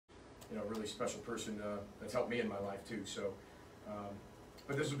really special person that's helped me in my life too. So,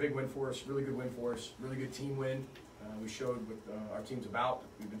 but this is a big win for us, really good win for us, really good team win. We showed what our team's about.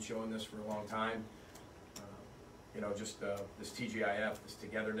 We've been showing this for a long time. Just this TGIF, this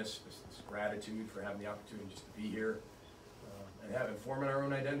togetherness, this gratitude for having the opportunity just to be here and forming our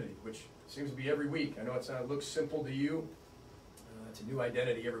own identity, which seems to be every week. I know it looks simple to you. It's a new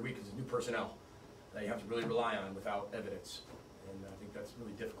identity every week. It's a new personnel that you have to really rely on without evidence. And I think that's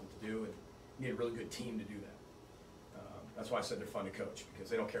really difficult to do, and you need a really good team to do that. That's why I said they're fun to coach, because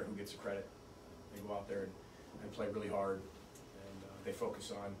they don't care who gets the credit. They go out there and play really hard, and they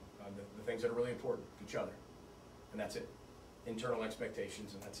focus on the things that are really important to each other. And that's it. Internal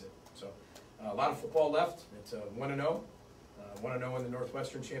expectations, and that's it. So a lot of football left. It's 1-0. 1-0 in the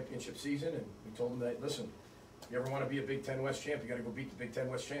Northwestern championship season, and we told them that, listen, if you ever want to be a Big Ten West champ, you got to go beat the Big Ten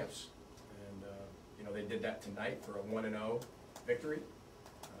West champs. And they did that tonight for a 1-0 victory.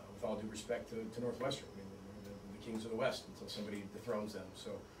 With all due respect to Northwestern, I mean, they're the kings of the West until somebody dethrones them.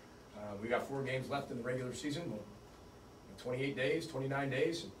 So we got 4 games left in the regular season. 28 days, 29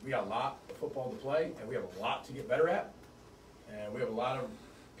 days. We got a lot of football to play, and we have a lot to get better at. And we have a lot of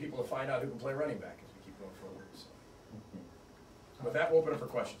people to find out who can play running back as we keep going forward. So. With that, we'll open up for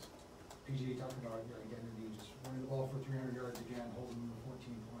questions. PG, talking about your identity, just running the ball for 300 yards again, holding them to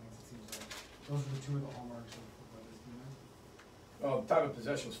 14 points. It seems like those are the 2 of the hallmarks of what this team is. Well, time of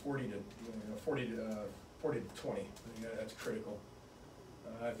possession was 40 to 20. I think that's critical.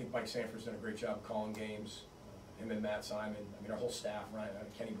 I think Mike Sanford's done a great job of calling games. Him and Matt Simon. I mean, our whole staff,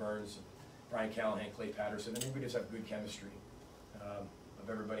 Kenny Burns, Brian Callahan, Clay Patterson. I mean, we just have good chemistry of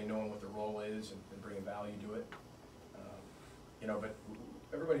everybody knowing what their role is and bringing value to it. But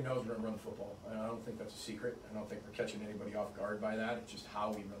everybody knows we're going to run the football. I don't think that's a secret. I don't think we're catching anybody off guard by that. It's just how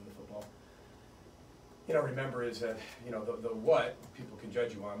we run the football. Remember is that, the what, people can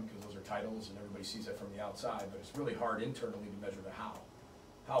judge you on because those are titles and everybody sees that from the outside, but it's really hard internally to measure the how.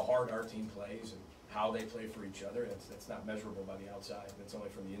 How hard our team plays and how they play for each other. That's not measurable by the outside. It's only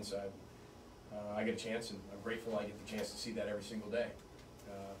from the inside. I get a chance, and I'm grateful I get the chance to see that every single day.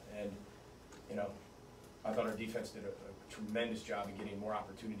 I thought our defense did a tremendous job of getting more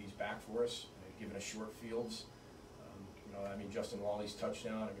opportunities back for us, giving us short fields. Justin Walley's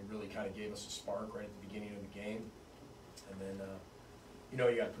touchdown, really kind of gave us a spark right at the beginning of the game. And then, you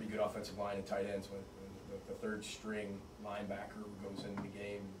got a pretty good offensive line and tight ends when the third string linebacker goes into the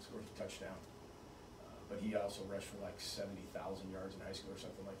game and scores a touchdown. But he also rushed for like 70,000 yards in high school or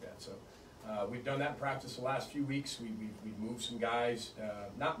something like that. So we've done that in practice the last few weeks. We've moved some guys,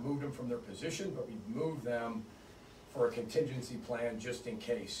 not moved them from their position, but we've moved them for a contingency plan just in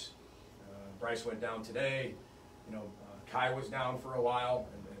case. Bryce went down today. Kai was down for a while,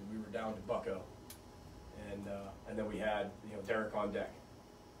 and we were down to Bucko. And then we had Derek on deck.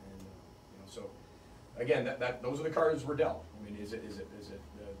 And so again, those are the cards we're dealt. Is it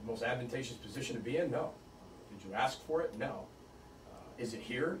the most advantageous position to be in? No. Did you ask for it? No. Is it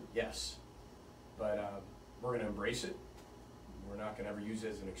here? Yes. But we're going to embrace it. We're not going to ever use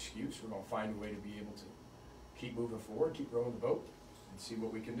it as an excuse. We're going to find a way to be able to keep moving forward, keep rowing the boat, and see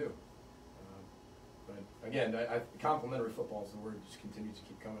what we can do. But again, complementary football is the word. Just continues to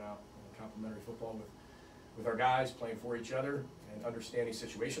keep coming out. Complementary football with our guys playing for each other and understanding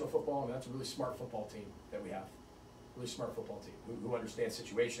situational football. That's a really smart football team that we have. Really smart football team who understands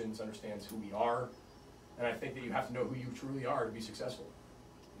situations, understands who we are, and I think that you have to know who you truly are to be successful,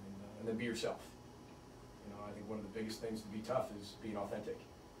 and then be yourself. I think one of the biggest things to be tough is being authentic.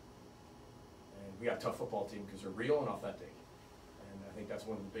 And we got a tough football team because they're real and authentic. And I think that's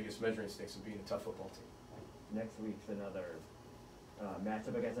one of the biggest measuring sticks of being a tough football team. Next week's another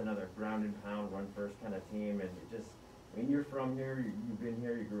matchup against another ground and pound, run first kind of team, and it just, you're from here, you've been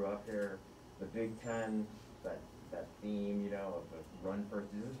here, you grew up here. The Big Ten, that theme, of the run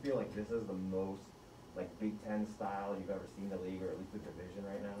first. Does this feel like this is the most Big Ten style you've ever seen in the league, or at least the division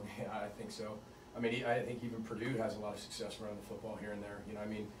right now? Yeah, I think so. I think even Purdue has a lot of success running the football here and there.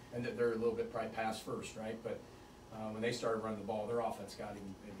 And they're a little bit probably pass first, right? But when they started running the ball, their offense got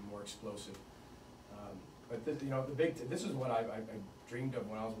even more explosive. But this is what I dreamed of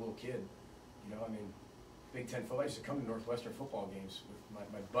when I was a little kid. Big Ten football. I used to come to Northwestern football games with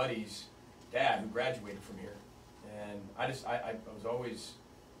my buddy's dad, who graduated from here, and I was always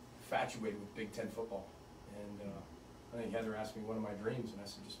infatuated with Big Ten football. And I think Heather asked me one of my dreams, and I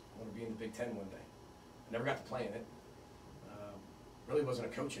said, just want to be in the Big Ten one day. I never got to play in it. Really wasn't a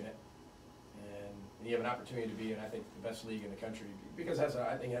coach in it. And you have an opportunity to be in, I think, the best league in the country because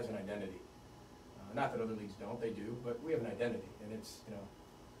I think it has an identity. Not that other leagues don't, they do, but we have an identity, and it's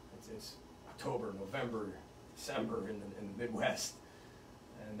it's October, November, December in the Midwest,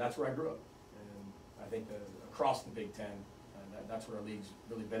 And that's where I grew up. And I think across the Big Ten, that's what our league's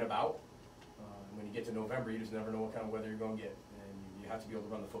really been about. And when you get to November, you just never know what kind of weather you're going to get. And you have to be able to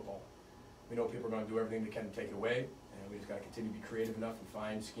run the football. We know people are going to do everything they can to take it away. And we just got to continue to be creative enough and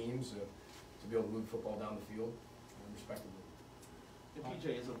find schemes to be able to move football down the field respectively. And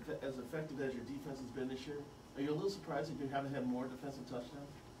PJ, as effective as your defense has been this year, are you a little surprised that you haven't had more defensive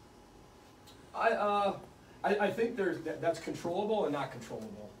touchdowns? I think that's controllable and not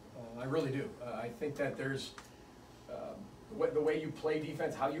controllable. I really do. I think that there's the way you play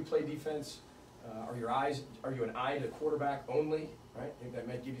defense, how you play defense. Are you an eye to quarterback only? Right. I think that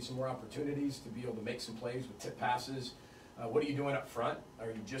might give you some more opportunities to be able to make some plays with tip passes. What are you doing up front? Are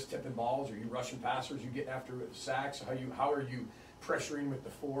you just tipping balls? Are you rushing passers? Are you getting after sacks? How are you pressuring with the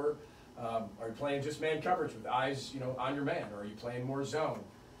four? Are you playing just man coverage with eyes, on your man? Or are you playing more zone?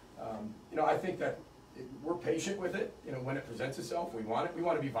 I think that we're patient with it. When it presents itself, we want it. We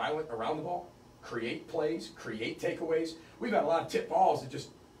want to be violent around the ball, create plays, create takeaways. We've had a lot of tip balls that just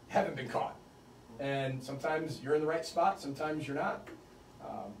haven't been caught. And sometimes you're in the right spot, sometimes you're not.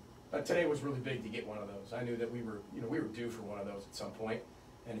 But today was really big to get one of those. I knew that we were due for one of those at some point,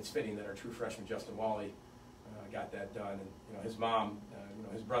 and it's fitting that our true freshman Justin Walley got that done. And his mom,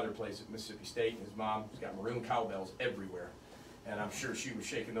 his brother plays at Mississippi State, and his mom's got maroon cowbells everywhere. And I'm sure she was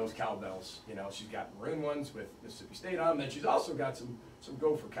shaking those cowbells. She's got maroon ones with Mississippi State on them, and then she's also got some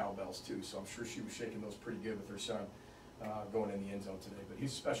Gopher cowbells too. So I'm sure she was shaking those pretty good with her son going in the end zone today. But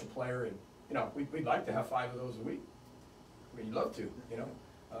he's a special player, and we'd like to have 5 of those a week. I mean, you'd love to,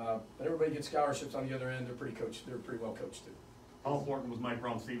 but everybody gets scholarships on the other end. They're pretty well coached too. How important was Mike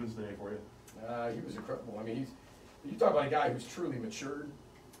Brown-Stevens today for you? He was incredible. I mean, you talk about a guy who's truly matured,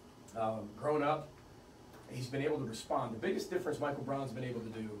 grown up. He's been able to respond. The biggest difference Michael Brown's been able to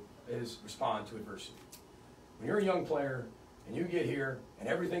do is respond to adversity. When you're a young player and you get here and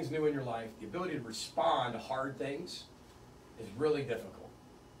everything's new in your life, the ability to respond to hard things is really difficult.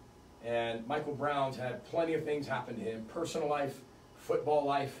 And Michael Brown's had plenty of things happen to him, personal life, football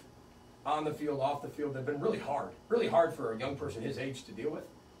life, on the field, off the field, that have been really hard for a young person his age to deal with.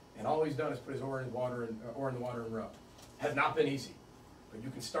 And all he's done is put his oar in the water and row. Has not been easy. But you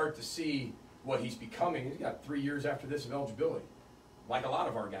can start to see what he's becoming. He's got 3 years after this of eligibility, like a lot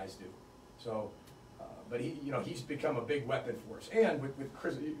of our guys do. So, but he's become a big weapon for us. And with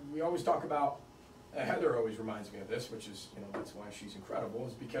Chris, we always talk about, Heather always reminds me of this, which is, that's why she's incredible,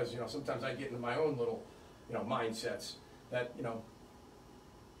 is because, sometimes I get into my own little, mindsets that,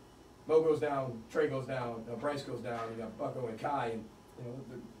 Mo goes down, Trey goes down, Bryce goes down, you got Bucko and Kai,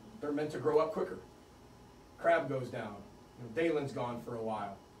 and, they're meant to grow up quicker. Crab goes down, Dalen's gone for a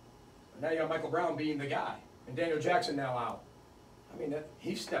while. Now you got Michael Brown being the guy, and Daniel Jackson now out. I mean,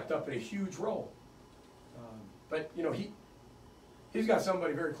 he stepped up in a huge role. But, he's got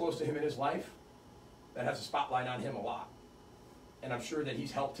somebody very close to him in his life that has a spotlight on him a lot. And I'm sure that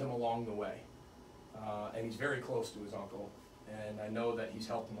he's helped him along the way. And he's very close to his uncle, and I know that he's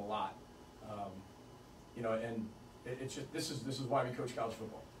helped him a lot. And it's just, this is why we coach college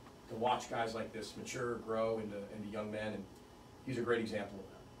football, to watch guys like this mature, grow into young men, and he's a great example of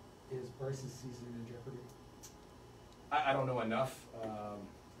that. Is Bryce's season in jeopardy? I don't know enough.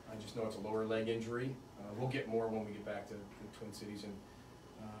 I just know it's a lower leg injury. We'll get more when we get back to the Twin Cities, and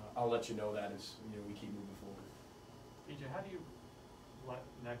I'll let you know that as we keep moving forward. PJ, how do you let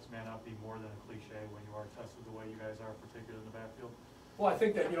next man up be more than a cliche when you are tested the way you guys are, particularly in the backfield? Well, I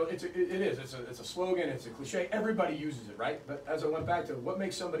think that it's a slogan, it's a cliche. Everybody uses it, right? But as I went back to what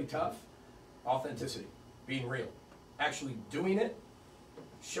makes somebody tough, authenticity, being real, actually doing it,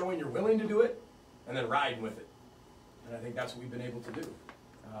 showing you're willing to do it, and then riding with it. And I think that's what we've been able to do.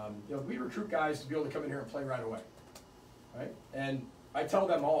 We recruit guys to be able to come in here and play right away, right? And I tell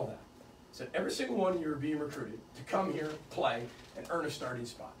them all that. I said, every single one of you are being recruited to come here, play, and earn a starting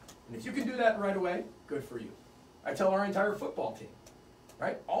spot. And if you can do that right away, good for you. I tell our entire football team,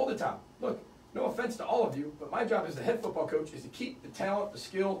 right, all the time, look, no offense to all of you, but my job as the head football coach is to keep the talent, the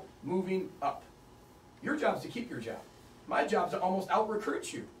skill moving up. Your job is to keep your job. My job is to almost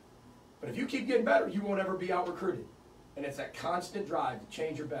out-recruit you. But if you keep getting better, you won't ever be out-recruited. And it's that constant drive to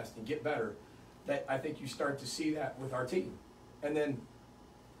change your best and get better that I think you start to see that with our team. And then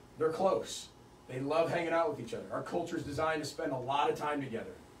they're close. They love hanging out with each other. Our culture is designed to spend a lot of time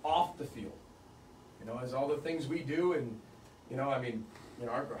together, off the field. As all the things we do, and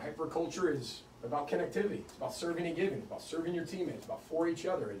our hyper culture is about connectivity. It's about serving and giving. It's about serving your teammates. It's about for each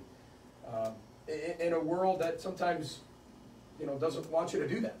other. And in a world that sometimes, doesn't want you to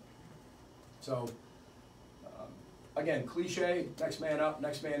do that. So, again, cliche, next man up,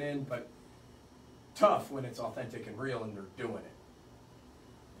 next man in, but tough when it's authentic and real and they're doing it.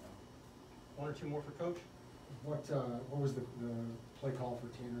 one or two more for Coach? What was the play call for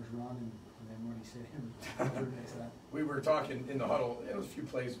Tanner's run, and then when he said him, next that? We were talking in the huddle, it was a few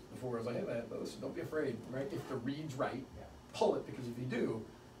plays before, I was like, hey man, listen, don't be afraid, right? If the read's right, pull it, because if you do,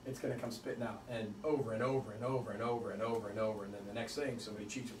 it's gonna come spitting out, and over and over and over and over and over and over, and then the next thing, somebody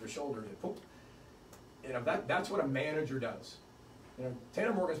cheats with their shoulder, and poof. You know, that's what a manager does. You know,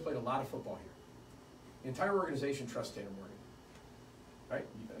 Tanner Morgan's played a lot of football here. The entire organization trusts Tanner Morgan, right?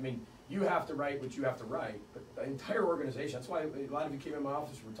 I mean, you have to write what you have to write, but the entire organization, that's why a lot of you came in my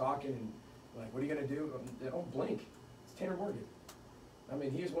office, we're talking, and like, what are you gonna do? Don't blink, it's Tanner Morgan. I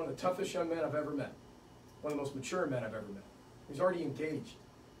mean, he is one of the toughest young men I've ever met. One of the most mature men I've ever met. He's already engaged.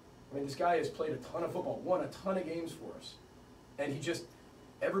 I mean, this guy has played a ton of football, won a ton of games for us. And he just,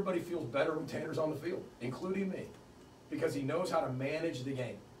 everybody feels better when Tanner's on the field, including me, because he knows how to manage the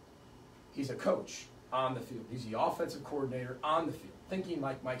game. He's a coach on the field. He's the offensive coordinator on the field, thinking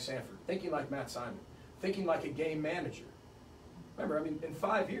like Mike Sanford, thinking like Matt Simon, thinking like a game manager. Remember, I mean, in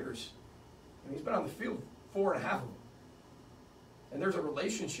 5 years, I mean, he's been on the field 4.5 of them. And there's a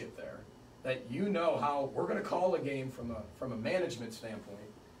relationship there that you know how we're going to call a game from a management standpoint,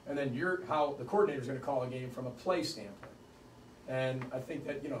 and then how the coordinator's going to call a game from a play standpoint. And I think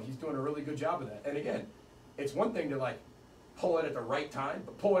that, you know, he's doing a really good job of that. And again, it's one thing to like pull it at the right time,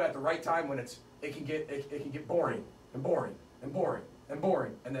 but pull it at the right time when it can get boring and boring and boring and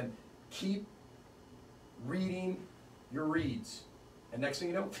boring, and then keep reading your reads. And next thing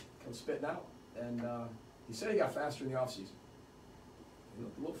you know, comes spitting out. And he said he got faster in the offseason. He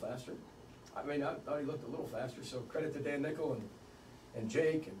looked a little faster. I mean, I thought he looked a little faster, so credit to Dan Nickel and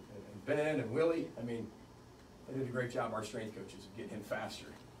Jake and Ben and Willie. I mean, they did a great job, our strength coaches, of getting him faster.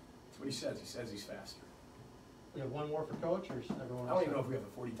 That's what he says. He says he's faster. We have one more for Coach, or is everyone I don't even know if we have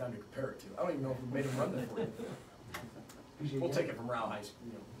a 40 time to compare it to. I don't even know if we made him run that 40. We'll take it from Rowell High School.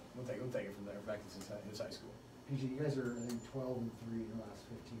 You know, we'll take it from there, back to his high school. PG, you guys are, I think, 12-3 in the last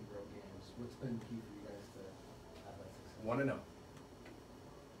 15 road games. What's been key for you guys to have that success? 1-0.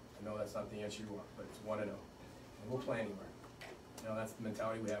 I know that's not the answer you want, but it's 1-0. And we'll play anywhere. You know, that's the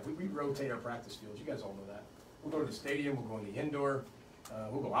mentality we have. We rotate our practice fields. You guys all know that. We'll go to the stadium. We'll go in the indoor.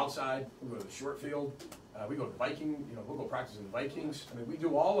 We'll go outside. We'll go to the short field. We go to Viking. You know, we'll go practice in the Vikings. I mean, we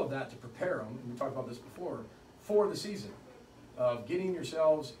do all of that to prepare them. And we talked about this before, for the season of getting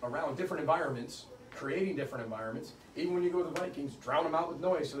yourselves around different environments, creating different environments. Even when you go to the Vikings, drown them out with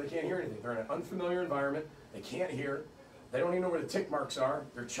noise so they can't hear anything. They're in an unfamiliar environment. They can't hear. They don't even know where the tick marks are.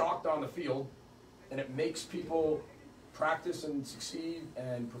 They're chalked on the field, and it makes people practice and succeed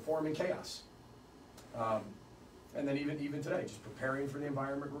and perform in chaos. And then even today, just preparing for the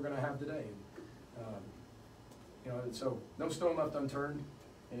environment we're going to have today. You know, so no stone left unturned,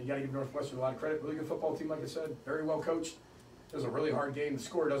 and you got to give Northwestern a lot of credit. Really good football team, like I said, very well coached. It was a really hard game. The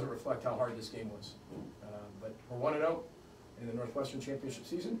score doesn't reflect how hard this game was. But we're 1-0 in the Northwestern championship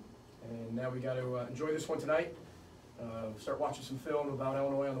season, and now we got to enjoy this one tonight. Start watching some film about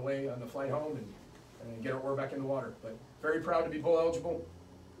Illinois on the flight home, and get our oar back in the water. But very proud to be bowl eligible.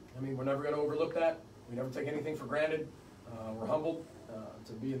 I mean, we're never going to overlook that. We never take anything for granted. We're humbled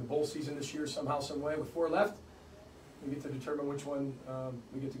to be in the bowl season this year somehow, some way. With 4 left, we get to determine which one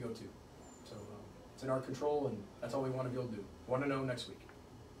we get to go to. So it's in our control, and that's all we want to be able to do. 1-0 next week.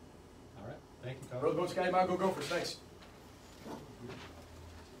 All right, thank you, Coach. Road Boat Sky Go Gophers. Thanks.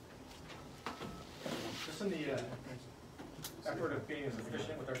 Just in the effort of being as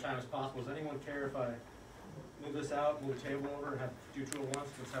efficient with our time as possible, does anyone care if I move this out, move the table over, and have do 2 at once?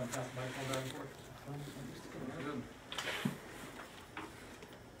 Let's have them pass the microphone back and forth.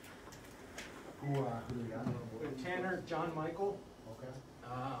 Who do we got? We have Tanner, John Michael, Okay.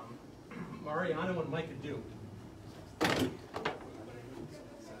 Mariano, and Micah Duke.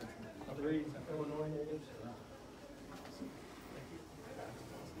 3 Illinois natives.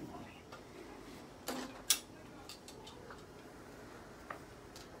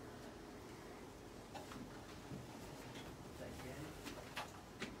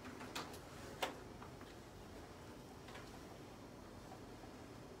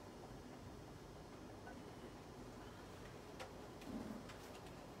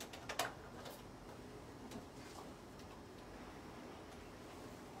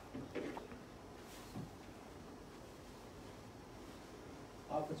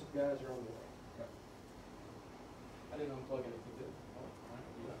 Offensive guys are on the way. Okay. I didn't unplug anything, did I? Oh, I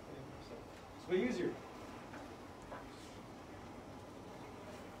can do that anyway, so it's way easier.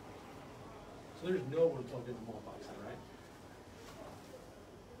 So there's no one plugged in the ball box then, right?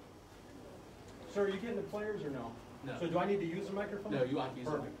 So are you getting the players or no? No. So do I need to use the microphone? No, you want to use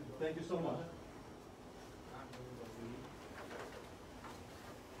the Perfect. Thank you so much.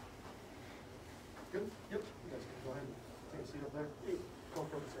 Good? Yep. You guys can go ahead and take a seat up there. Hey, go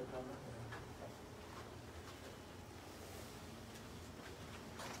for the same comment.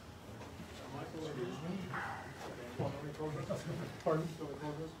 Pardon?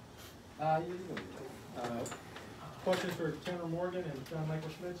 Questions for Tanner Morgan and John Michael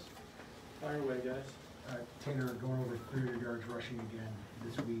Schmitz? Fire away, guys. Tanner, going over 300 yards rushing again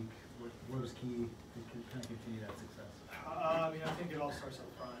this week, what was key to kind of continue that success? I mean, I think it all starts up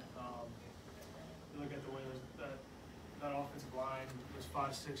front. You look at the way that offensive line, there's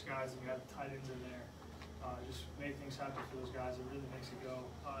 5-6 guys, and you got tight ends in there. Just make things happen for those guys. It really makes it go.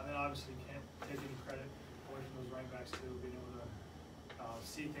 And then obviously you can't take any credit away from those running backs too, being able to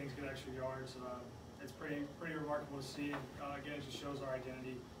see things, get extra yards. It's pretty remarkable to see. And again, it just shows our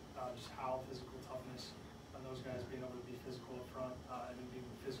identity, just how physical toughness, and those guys being able to be physical up front, and then being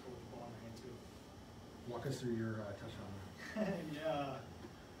physical with the ball in their hand too. Walk us through your touchdown. Yeah,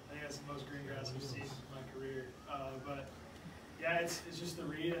 I think that's the most green grass I've seen in my career. But yeah, it's just the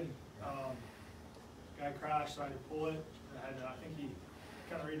read, and guy crashed, so I had to pull it. I think he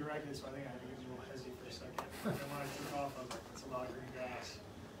kind of redirected, so I think I had to get a little hezzy for a second. And then when I took off, I was like, that's a lot of green grass.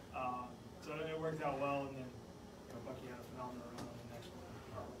 So it worked out well, and then Bucky had a phenomenal run on the next one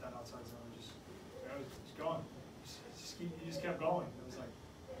with that outside zone. Just going. He just kept going. It was like,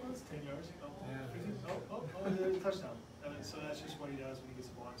 oh, it's 10 yards. Oh, there's a touchdown. So that's just what he does when he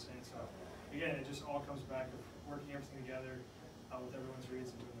gets the ball in his hand. So again, it just all comes back to working everything together with everyone's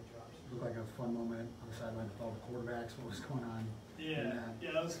reads and doing their jobs. It looked like a fun moment on the sideline with all the quarterbacks. What was going on? Yeah,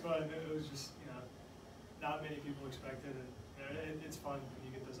 that was fun. It was just, not many people expected it. It's fun when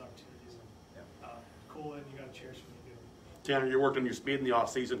you get those opportunities. And, cool, and you got to cherish when you get them. Tanner, you worked on your speed in the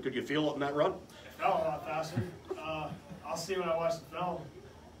offseason. Could you feel it in that run? It felt a lot faster. I'll see when I watch the film.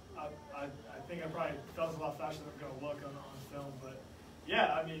 I think I probably felt a lot faster than I'm going to look on film. But,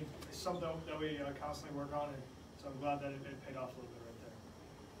 yeah, I mean, it's something that we constantly work on, and so I'm glad that it paid off a little bit right there.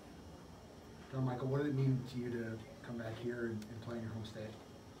 John Michael, what did it mean to you to come back here and play in your home state?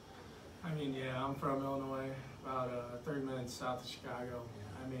 I mean, yeah, I'm from Illinois, about 30 minutes south of Chicago.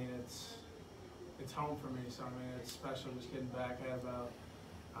 I mean, it's home for me, so I mean, it's special just getting back. I had about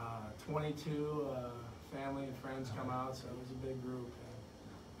 22 family and friends come out, so it was a big group. And,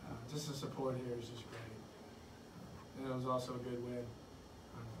 just the support here is just great. And it was also a good win,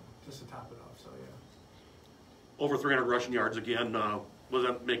 just to top it off, so yeah. Over 300 rushing yards again. What does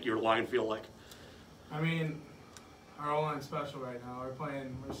that make your line feel like? I mean, our O-line's special right now.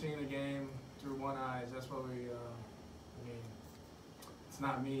 We're seeing the game through one eye. That's what we, I mean, it's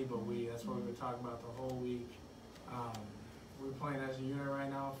not me, but that's what we've been talking about the whole week. We're playing as a unit right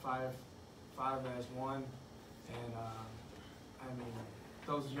now, five as one. And, I mean,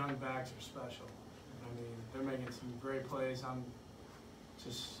 those young backs are special. I mean, they're making some great plays.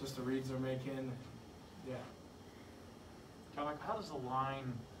 Just the reads they're making, yeah. John, how does the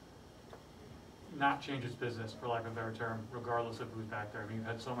line not change its business, for lack of a better term, regardless of who's back there? I mean, you've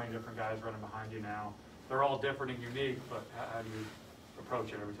had so many different guys running behind you now. They're all different and unique, but how do you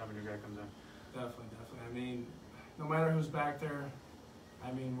approach it every time a new guy comes in? Definitely. I mean, no matter who's back there,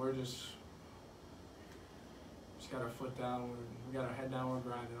 I mean, we're just got our foot down. We got our head down. We're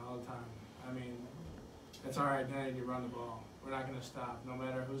grinding all the time. I mean, it's our identity to run the ball. We're not going to stop. No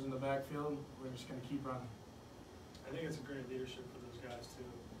matter who's in the backfield, we're just going to keep running. I think it's a great leadership for those guys too.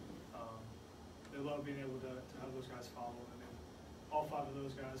 They love being able to have those guys follow. I mean, all 5 of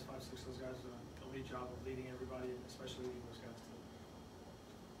those guys, 5, 6 of those guys, do an elite job of leading everybody, and especially leading those guys too.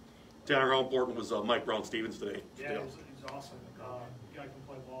 Tanner, how important was Mike Brown-Stevens today? Yeah, he was awesome. The guy can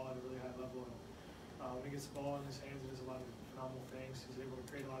play ball at a really high level, and when he gets the ball in his hands, he does a lot of phenomenal things. He's able to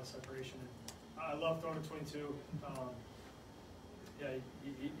create a lot of separation. And I love throwing to 22. Yeah,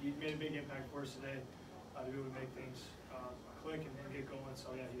 he made a big impact for us today to be able to make things click and get going.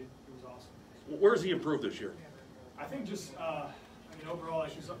 So yeah, he was awesome. Where has he improved this year? I think just, I mean, overall,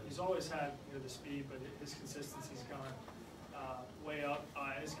 he's always had the speed, but his consistency's gone way up.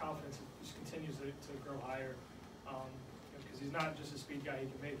 His confidence just continues to grow higher because he's not just a speed guy; he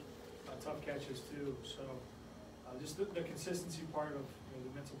can make tough catches too. So just the consistency part of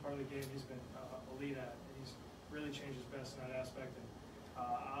the mental part of the game, he's been elite at, and he's really changed his best in that aspect. And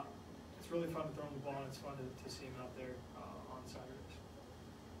it's really fun to throw him the ball, and it's fun to see him out there on Saturdays.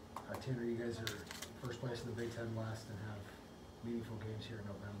 Tanner, you guys are first place in the Big Ten West and have meaningful games here in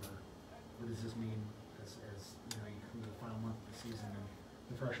November. What does this mean as you come to the final month of the season and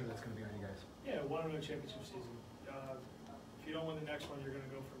the pressure that's going to be on you guys? Yeah, one of the championship season. If you don't win the next one, you're going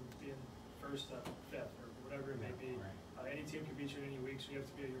to go from being first to 5th or whatever it may be. Right. Any team can beat you in any week, so you have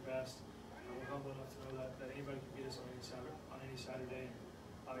to be at your best. We're humble enough to know that anybody can beat us on any Saturday.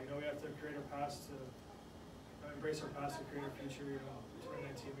 You know, we have to create our past to embrace our past to create our future. You know,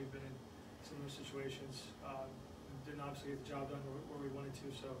 2019 we've been in similar situations. Didn't obviously get the job done where we wanted to,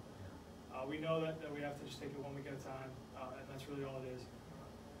 so we know that we have to just take it 1 week at a time, and that's really all it is.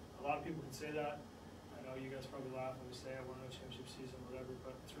 A lot of people can say that. I know you guys probably laugh when we say it, we're in a championship season, whatever,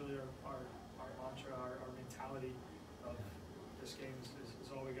 but it's really our mantra, our mentality of this game is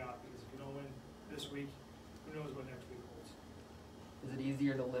all we got, because if you don't win this week, who knows what next week holds. Is it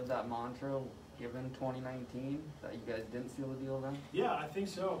easier to live that mantra given 2019 that you guys didn't seal the deal then? Yeah, I think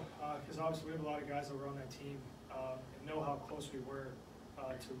so, because obviously we have a lot of guys that were on that team and know how close we were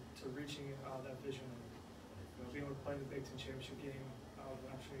to reaching that vision. And, you know, being able to play in the Big Ten championship game, with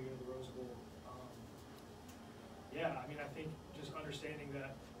an opportunity to go to the Rose Bowl. Yeah, I mean, I think just understanding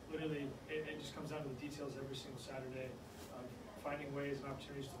that literally it just comes down to the details every single Saturday, finding ways and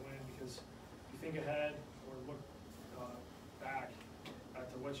opportunities to win, because if you think ahead or look back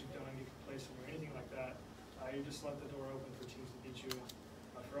at what you've done, you can play somewhere, anything like that, you just let the door open for teams to beat you.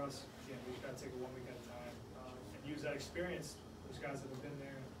 For us, again, we've got to take it 1 week at a time and use that experience, those guys that have been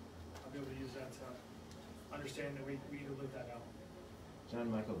there, I'll be able to use that to understand that we need to live that out. John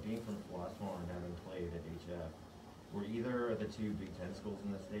Michael, being from Flossmoor and having played at HF, were either of the two Big Ten schools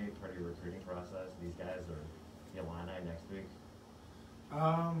in the state part of your recruiting process? These guys are the Illini next week?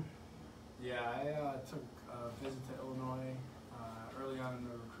 Yeah, I took a visit to Illinois early on in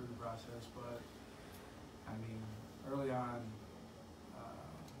the recruiting process, but I mean, early on,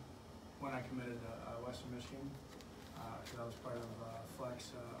 when I committed to Western Michigan, because I was part of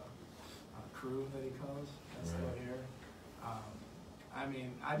Fleck's crew that he calls, that's still here. I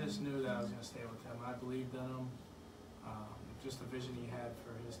mean, I just knew that I was going to stay with him. I believed in him, just the vision he had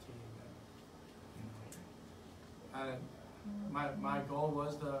for his team. And, you know, my goal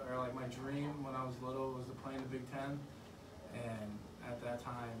was my dream when I was little was to play in the Big Ten, and at that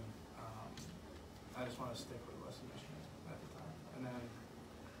time, I just wanted to stick with Western Michigan at the time. And then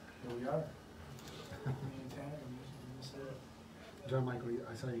here we are, me and Tanner, and this is it. John Michael,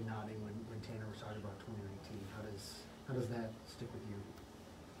 I saw you nodding when Tanner was talking about 2019. How does that stick with you?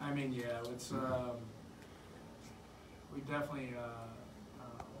 I mean, yeah, it's we definitely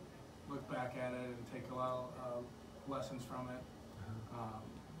look back at it and take a lot of lessons from it.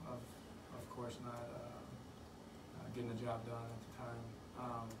 Of course, not getting the job done at the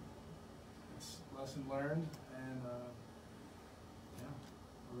time. It's lesson learned, and yeah,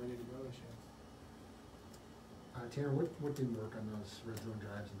 we're ready to go this year. Tanner, what didn't work on those red zone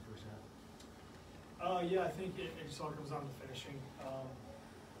drives in the first half? Yeah, I think it just all comes down to finishing.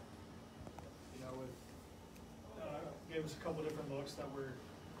 You know, gave us a couple different looks that were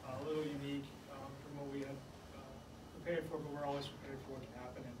a little unique from what we had prepared for, but we're always prepared for what can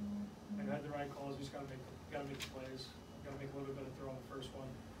happen. And we had the right calls. We just got to make the plays. Got to make a little bit better throw on the first one.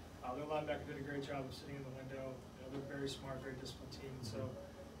 Their linebacker did a great job of sitting in the window. You know, they're very smart, very disciplined team. And so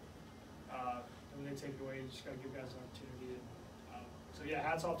when they take it away, you just got to give guys an opportunity. And, so yeah,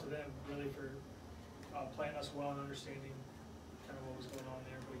 hats off to them really for playing us well and understanding kind of what was going on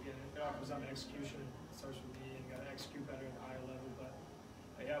there. But again, it all comes down to execution. It starts with me, and you got to execute better at a higher level. But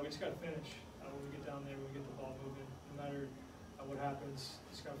yeah, we just got to finish. When we get down there, we get the ball moving. No matter what happens,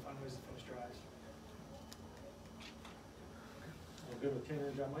 just got to find ways to finish drives. We're good with Tanner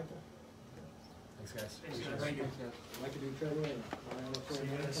and John Michael. Thanks, guys. Thanks, guys. Thank you. Mike can do Trevor and Mariano for a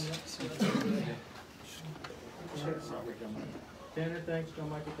minute coming up. Tanner, thanks. John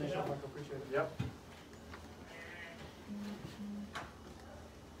Michael, thanks. John Michael, appreciate it. Yep.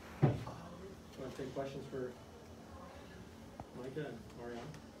 Want to take questions for Micah and Mariano?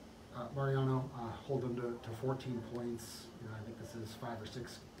 Mariano, hold them to 14 points. You know, I think this is 5 or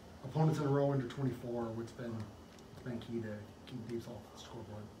 6 opponents in a row under 24. What's been key to keep these off the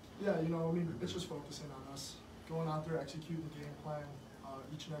scoreboard? Yeah, you know, I mean, it's just focusing on us, going out there, executing the game plan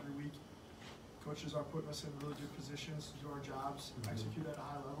each and every week. Coaches are putting us in really good positions to do our jobs, execute at a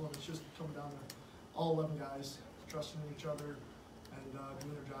high level, and it's just coming down to all 11 guys trusting in each other and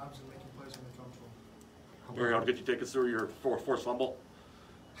doing their jobs and making plays when they come to them. Mariano, could you take us through your forced fumble?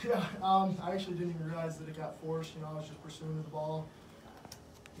 Yeah, I actually didn't even realize that it got forced. You know, I was just pursuing the ball.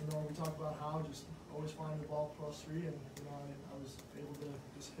 You know, we talk about how just always finding the ball close 3, and you know, I was able to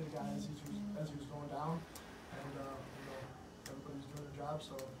just hit a guy as he was going down, and you know, everybody's doing their job,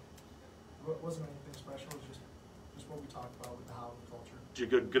 so it wasn't anything special. It was just what we talked about with the how and the culture.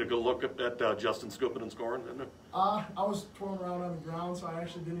 Did you get a good look at Justin scooping and scoring? I was twirling around on the ground, so I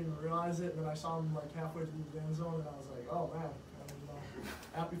actually didn't even realize it. And then I saw him like halfway through the end zone, and I was like, "Oh man!" And, you know,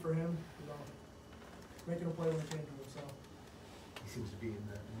 happy for him, you know, making a play when it came to him. So He seems to be in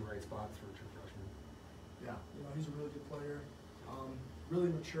the right spots for a true freshman. yeah, you know, he's a really good player. really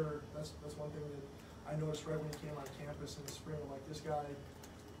mature. That's one thing that I noticed right when he came on campus in the spring. I'm like, this guy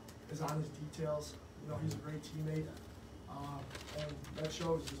is on his details. You know, he's a great teammate, and that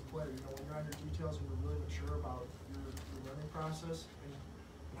shows as a player. You know, when you're on your details and you're really mature about your learning process and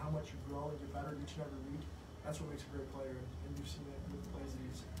how much you grow and get better each and every week, that's what makes a great player. And you've seen it with the plays that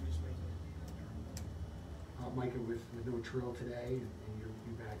he's making. Micah, with no Trill today, and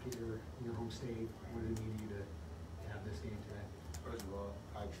you're back at your home state, what did it mean to you to have this game today? First of all,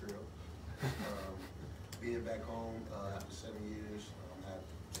 hi Trill. Being back home after 7 years, I had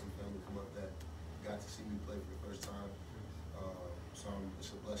some family come up that got to see me play for the first time. So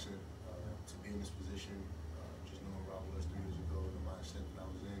it's a blessing to be in this position, just knowing where I was 3 years ago and the mindset that I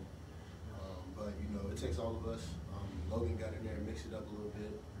was in. But you know, it takes all of us. Logan got in there and mixed it up a little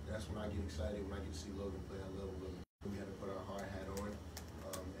bit. That's when I get excited, when I get to see Logan play. I love Logan. We had to put our hard hat on,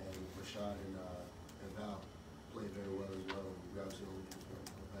 and Rashad and Val played very well as well. We obviously don't get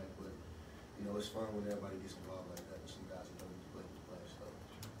to come back, but you know, it's fun when everybody gets involved like that. Some guys that don't get to play. So.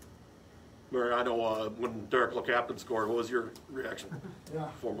 Mary, I know when Derek LeCaptain scored, what was your reaction?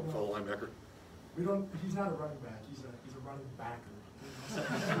 Yeah. Former fellow linebacker. He's not a running back. He's a running backer.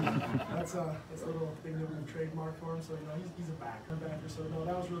 That's a little thing that we've trademarked for him. So you know, he's a backer. So no,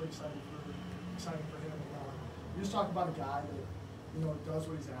 that was really exciting for him. You just talk about a guy that does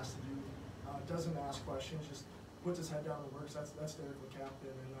what he's asked to do, doesn't ask questions, just puts his head down and works. That's Derek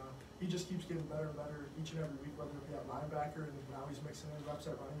LeCaptain, and he just keeps getting better and better each and every week, whether it be at linebacker, and now he's mixing in reps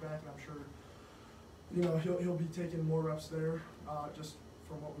at running back, and I'm sure he'll be taking more reps there just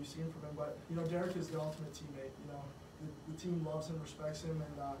from what we've seen from him. But Derek is the ultimate teammate. The team loves him, respects him,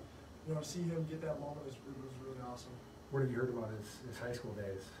 and to see him get that moment was really awesome. What have you heard about his high school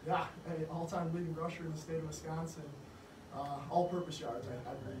days? Yeah, all-time leading rusher in the state of Wisconsin. All-purpose yards,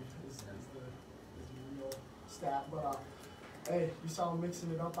 I believe, is the real stat. But hey, you saw him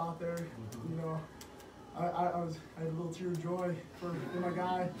mixing it up out there. I had a little tear of joy for my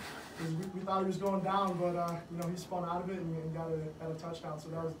guy, because we thought he was going down, but he spun out of it and got a touchdown. So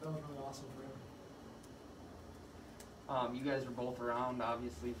that was really awesome for him. You guys were both around,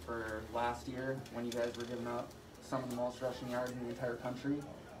 obviously, for last year when you guys were giving up some of the most rushing yards in the entire country.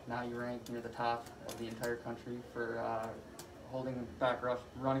 Now you rank near the top of the entire country for holding back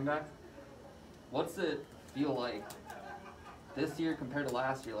running back. What's it feel like this year compared to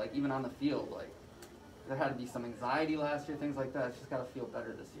last year? Like, even on the field, like, there had to be some anxiety last year, things like that. It's just got to feel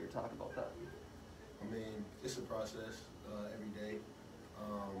better this year. Talk about that. I mean, it's a process every day.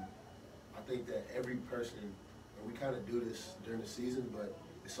 I think that every person, and we kind of do this during the season, but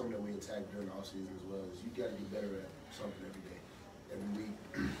it's something that we attack during the off season as well, is you got to be better at something every day, every week.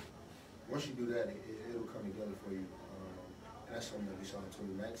 Once you do that, it'll come together for you. And that's something that we saw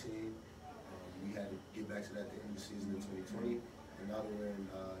in 2019. We had to get back to that at the end of the season in 2020. And now that we're in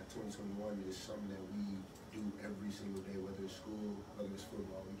 2021, it's something that we do every single day, whether it's school, whether it's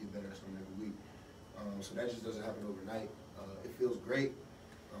football. We get better at something every week. So that just doesn't happen overnight. It feels great,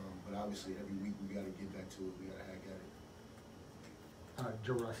 but obviously every week we got to get back to it. We got to hack at it.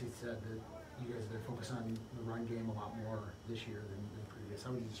 Joe Rossi said that you guys are focused on the run game a lot more this year than previous.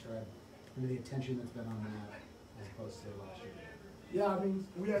 How would you describe the attention that's been on that as opposed to last year? Yeah, I mean,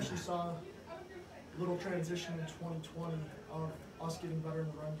 we actually saw a little transition in 2020 of us getting better in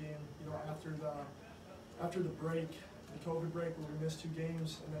the run game. After the break, the COVID break, where we missed 2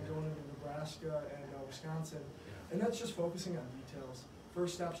 games, and then going into Nebraska and Wisconsin, and that's just focusing on details.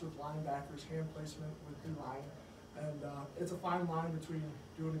 First steps with linebackers, hand placement with D-line. And it's a fine line between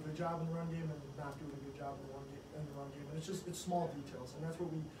doing a good job in the run game and not doing a good job in the run game. And it's small details, and that's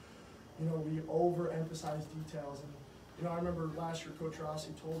what we overemphasize details. And I remember last year Coach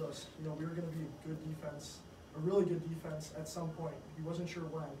Rossi told us, we were going to be a good defense, a really good defense at some point. He wasn't sure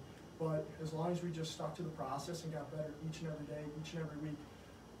when, but as long as we just stuck to the process and got better each and every day, each and every week,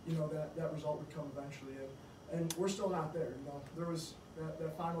 that result would come eventually. And we're still not there. There was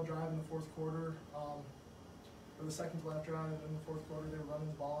that final drive in the fourth quarter. For the second to last drive in the fourth quarter, they were running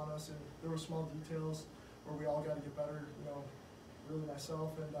the ball on us, and there were small details where we all got to get better, really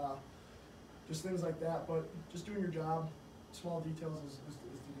myself, and just things like that. But just doing your job, small details is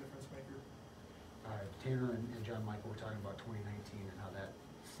the difference maker. Tanner and John Michael were talking about 2019 and how that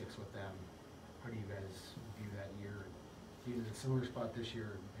sticks with them. How do you guys view that year? Being in a similar spot this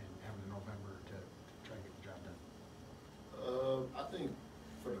year and having a November to try and get the job done? I think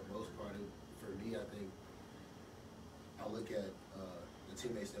for the most part, for me, I think I look at the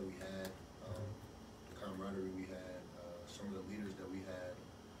teammates that we had, the camaraderie we had, some of the leaders that we had.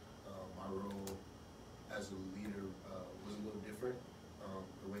 My role as a leader was a little different,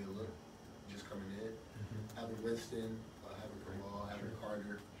 the way it looked, just coming in. Having Winston, having Kamal, having Carl.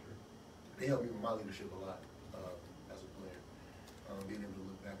 harder. They helped me with my leadership a lot as a player. Being able to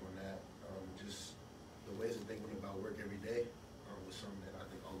look back on that, just the ways that they went about work every day was something that I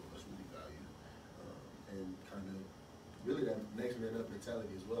think all of us really value. And kind of really that next man up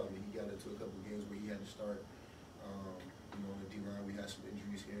mentality as well. I mean, he got into a couple of games where he had to start. You know, on the D-line, we had some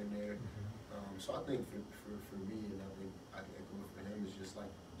injuries here and there. So I think for me, and I think I can echo it for him, it's just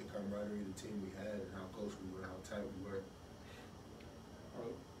like the camaraderie of the team we had and how close we were, how tight we were. All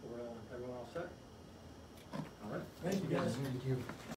right, we're everyone all set? All right. Thank you, guys. Thank you.